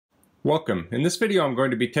Welcome. In this video I'm going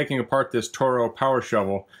to be taking apart this Toro power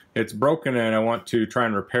shovel. It's broken and I want to try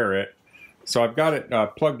and repair it. So I've got it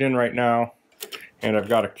plugged in right now and I've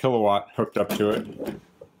got a kilowatt hooked up to it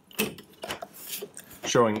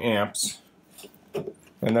showing amps.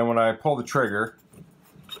 And then when I pull the trigger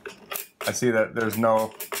I see that it's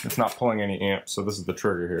not pulling any amps, so this is the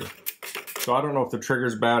trigger here. So I don't know if the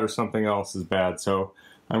trigger's bad or something else is bad, so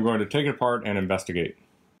I'm going to take it apart and investigate.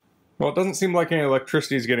 Well, it doesn't seem like any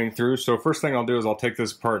electricity is getting through, so first thing I'll do is I'll take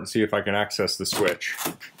this apart and see if I can access the switch.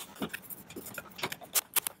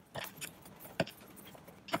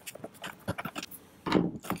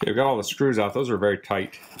 Okay, I've got all the screws out. Those are very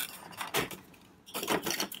tight.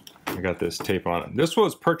 I got this tape on it. This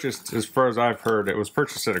was purchased, as far as I've heard, it was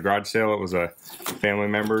purchased at a garage sale. It was a family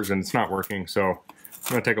member's and it's not working, so I'm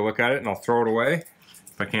going to take a look at it and I'll throw it away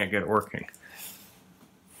if I can't get it working.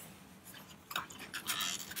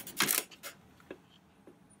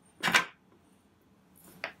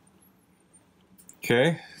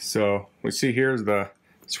 Okay, so we see here's the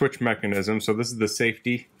switch mechanism. So this is the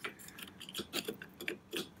safety.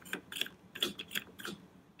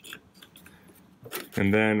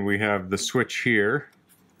 And then we have the switch here.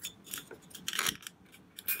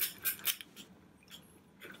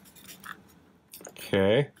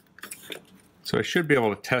 Okay, so I should be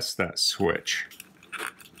able to test that switch.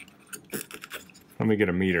 Let me get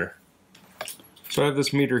a meter. So I have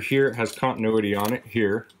this meter here. It has continuity on it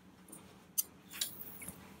here.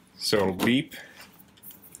 So it'll beep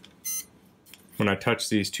when I touch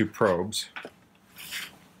these two probes.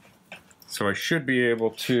 So I should be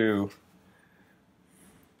able to,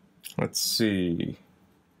 let's see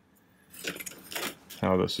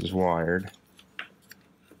how this is wired.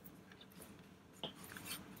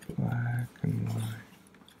 Black and white.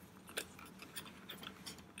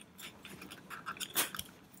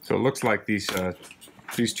 So it looks like these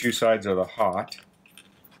two sides are the hot.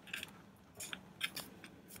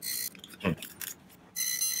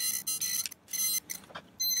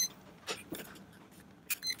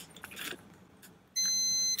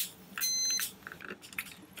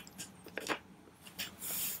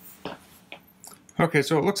 Okay,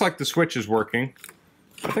 so it looks like the switch is working.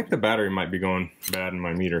 I think the battery might be going bad in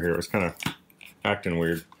my meter here. It was kind of acting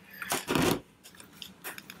weird.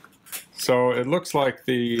 So it looks like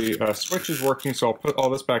the switch is working, so I'll put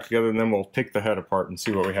all this back together and then we'll take the head apart and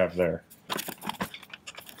see what we have there.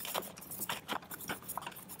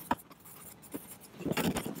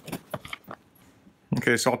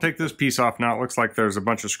 Okay, so I'll take this piece off now. It looks like there's a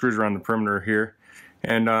bunch of screws around the perimeter here.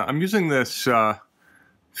 And I'm using this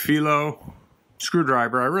Philo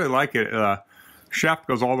screwdriver. I really like it. Shaft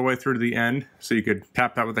goes all the way through to the end, so you could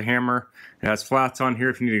tap that with a hammer. It has flats on here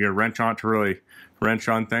if you need to get a wrench on it to really wrench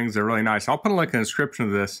on things. They're really nice. I'll put a link in the description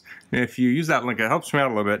of this. And if you use that link, it helps me out a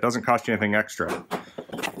little bit. It doesn't cost you anything extra.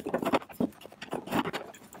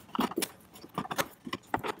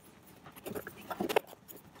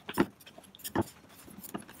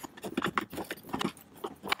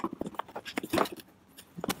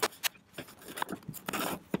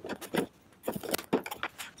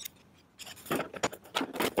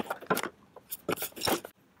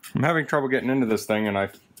 I'm having trouble getting into this thing, and I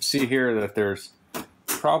see here that there's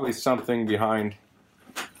probably something behind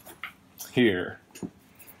here.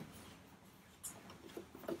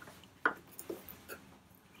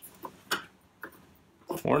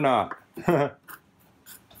 Or not.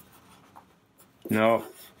 No.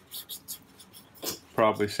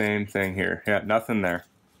 Probably same thing here. Yeah, nothing there.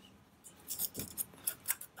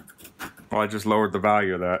 Well, I just lowered the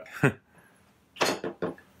value of that.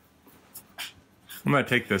 I'm going to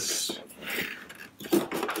take this.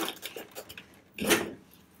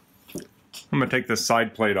 I'm going to take this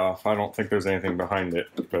side plate off. I don't think there's anything behind it,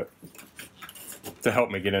 but to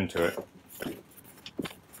help me get into it.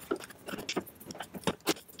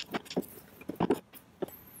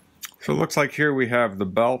 So it looks like here we have the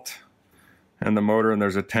belt and the motor, and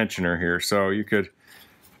there's a tensioner here. So you could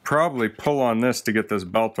probably pull on this to get this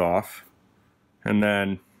belt off, and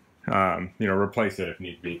then replace it if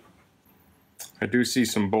need be. I do see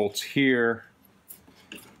some bolts here,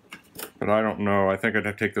 but I don't know. I think I'd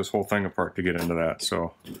have to take this whole thing apart to get into that.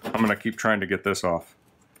 So I'm going to keep trying to get this off.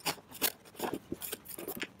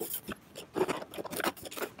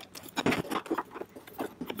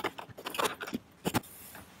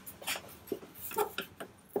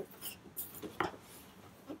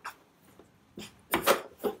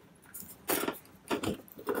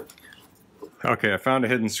 Okay, I found a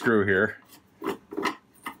hidden screw here.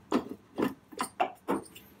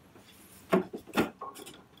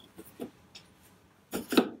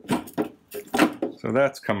 So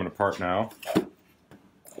that's coming apart now.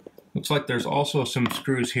 Looks like there's also some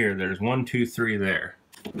screws here. There's 1, 2, 3 there.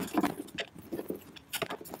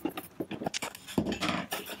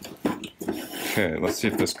 Okay, let's see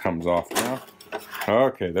if this comes off now.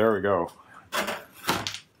 Okay, there we go.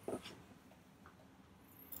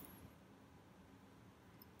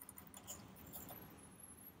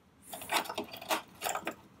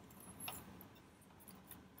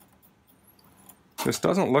 This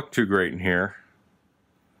doesn't look too great in here.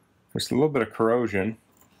 There's a little bit of corrosion.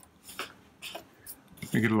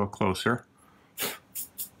 Let me get a little closer.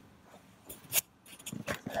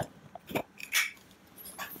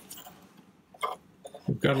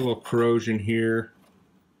 We've got a little corrosion here.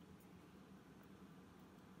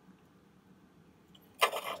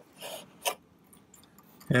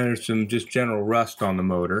 And there's some just general rust on the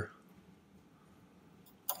motor.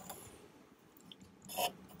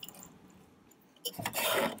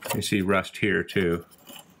 You see rust here too.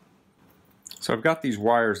 So I've got these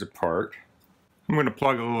wires apart. I'm going to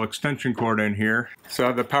plug a little extension cord in here. So I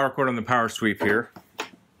have the power cord on the power sweep here.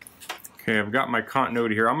 Okay, I've got my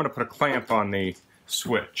continuity here. I'm going to put a clamp on the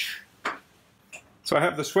switch. So I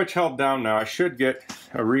have the switch held down now. I should get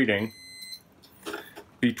a reading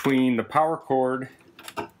between the power cord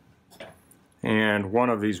and one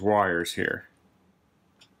of these wires here.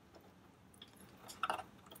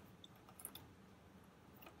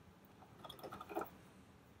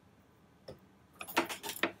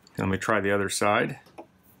 Let me try the other side.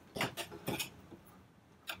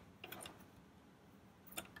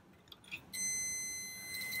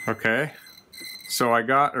 Okay, so I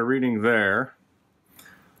got a reading there.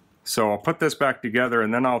 So I'll put this back together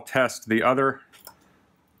and then I'll test the other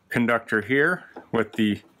conductor here with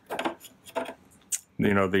the,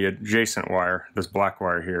 the adjacent wire, this black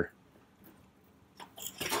wire here.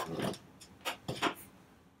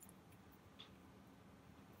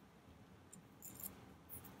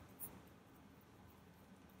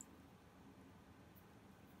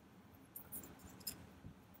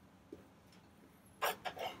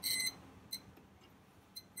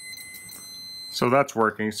 So that's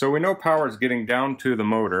working. So we know power is getting down to the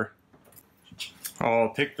motor.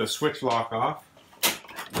 I'll take the switch lock off.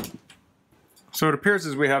 So it appears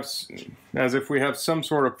as if we have some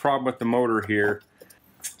sort of problem with the motor here.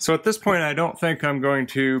 So at this point I don't think I'm going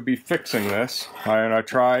to be fixing this. I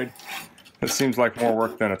tried. It seems like more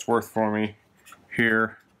work than it's worth for me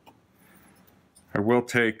here. I will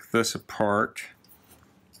take this apart.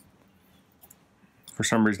 For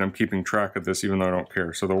some reason I'm keeping track of this even though I don't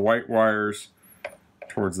care. So the white wires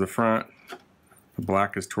towards the front, the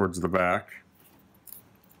black is towards the back.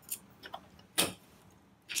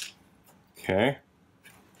 Okay.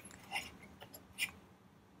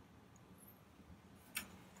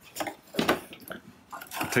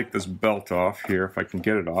 I'll take this belt off here if I can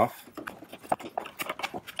get it off.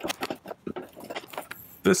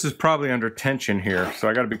 This is probably under tension here, so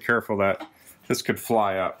I got to be careful that this could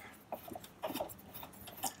fly up.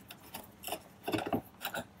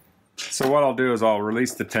 So what I'll do is I'll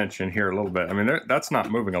release the tension here a little bit. I mean, that's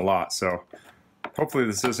not moving a lot, so hopefully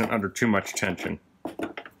this isn't under too much tension,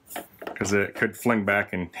 because it could fling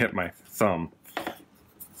back and hit my thumb.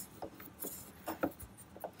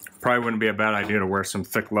 Probably wouldn't be a bad idea to wear some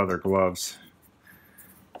thick leather gloves.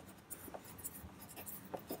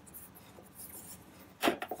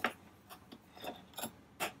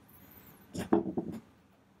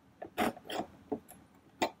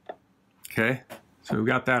 Okay, so we've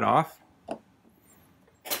got that off.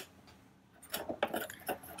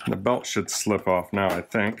 The belt should slip off now, I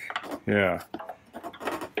think. Yeah.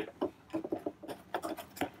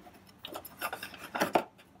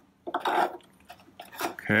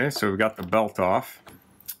 Okay, so we've got the belt off.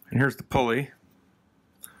 And here's the pulley.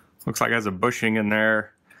 Looks like it has a bushing in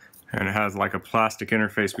there, and it has like a plastic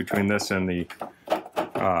interface between this and the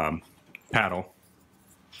paddle.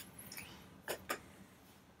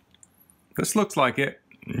 This looks like it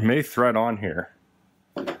may thread on here.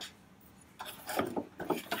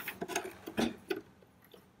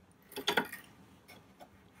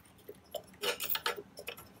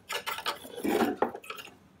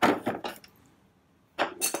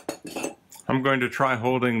 I'm going to try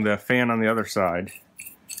holding the fan on the other side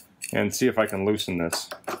and see if I can loosen this.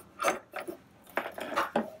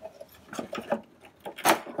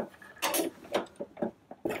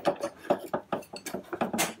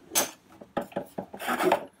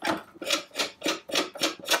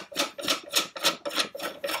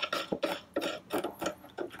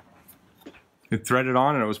 It threaded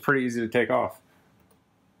on and it was pretty easy to take off.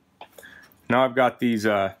 Now I've got these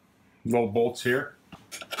little bolts here.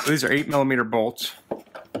 So these are 8mm bolts.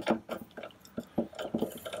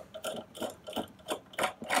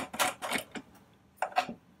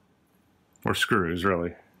 or screws,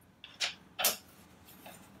 really.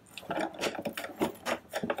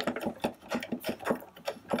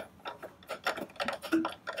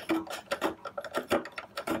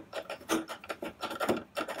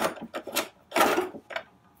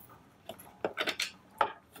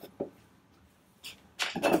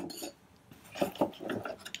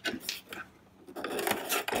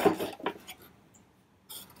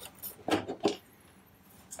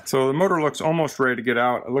 So the motor looks almost ready to get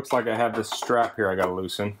out. It looks like I have this strap here I gotta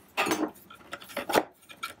loosen.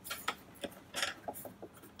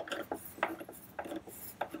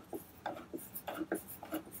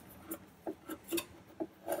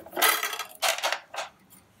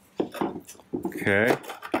 Okay.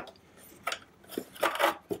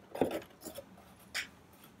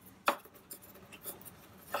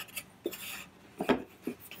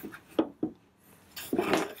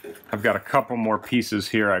 I've got a couple more pieces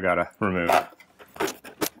here I gotta remove. I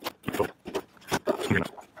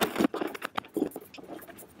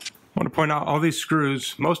want to point out all these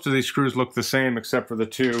screws, most of these screws look the same except for the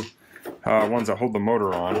two ones that hold the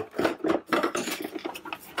motor on.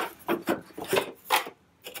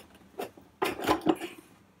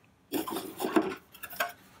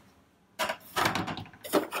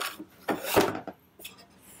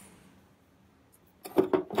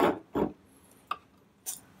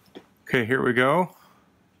 Okay, here we go.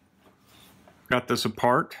 Got this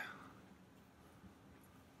apart.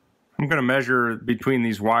 I'm going to measure between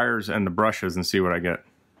these wires and the brushes and see what I get.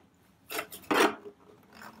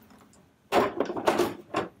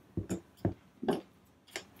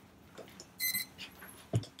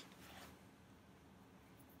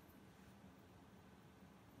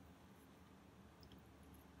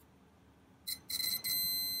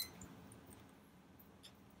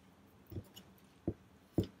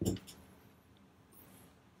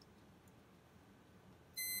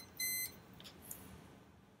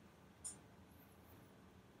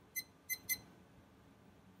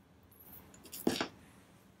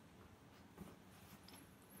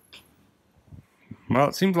 Well,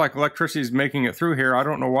 it seems like electricity is making it through here. I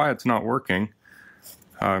don't know why it's not working.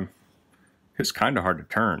 It's kind of hard to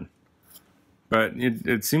turn. But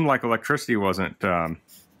it seemed like electricity wasn't, you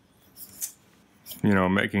know,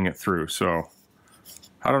 making it through. So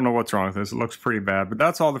I don't know what's wrong with this. It looks pretty bad. But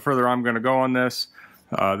that's all the further I'm going to go on this.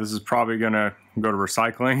 This is probably going to go to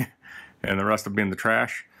recycling, and the rest will be in the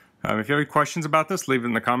trash. If you have any questions about this, leave it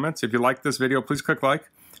in the comments. If you like this video, please click like.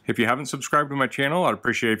 If you haven't subscribed to my channel, I'd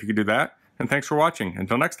appreciate it if you could do that. And thanks for watching.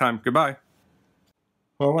 Until next time, goodbye.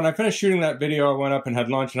 Well, when I finished shooting that video, I went up and had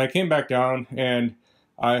lunch, and I came back down, and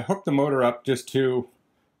I hooked the motor up just to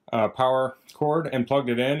a power cord and plugged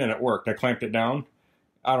it in, and it worked. I clamped it down.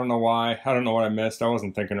 I don't know why. I don't know what I missed. I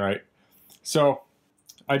wasn't thinking right. So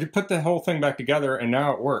I just put the whole thing back together, and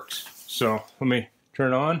now it works. So let me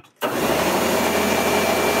turn it on.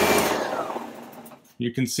 You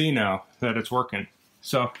can see now that it's working.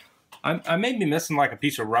 So I may be missing like a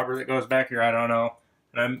piece of rubber that goes back here, I don't know.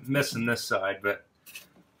 And I'm missing this side, but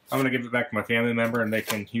I'm going to give it back to my family member and they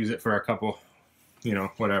can use it for a couple, you know,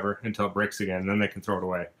 whatever, until it breaks again, and then they can throw it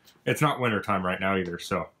away. It's not winter time right now either,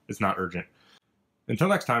 so it's not urgent. Until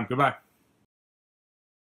next time, goodbye.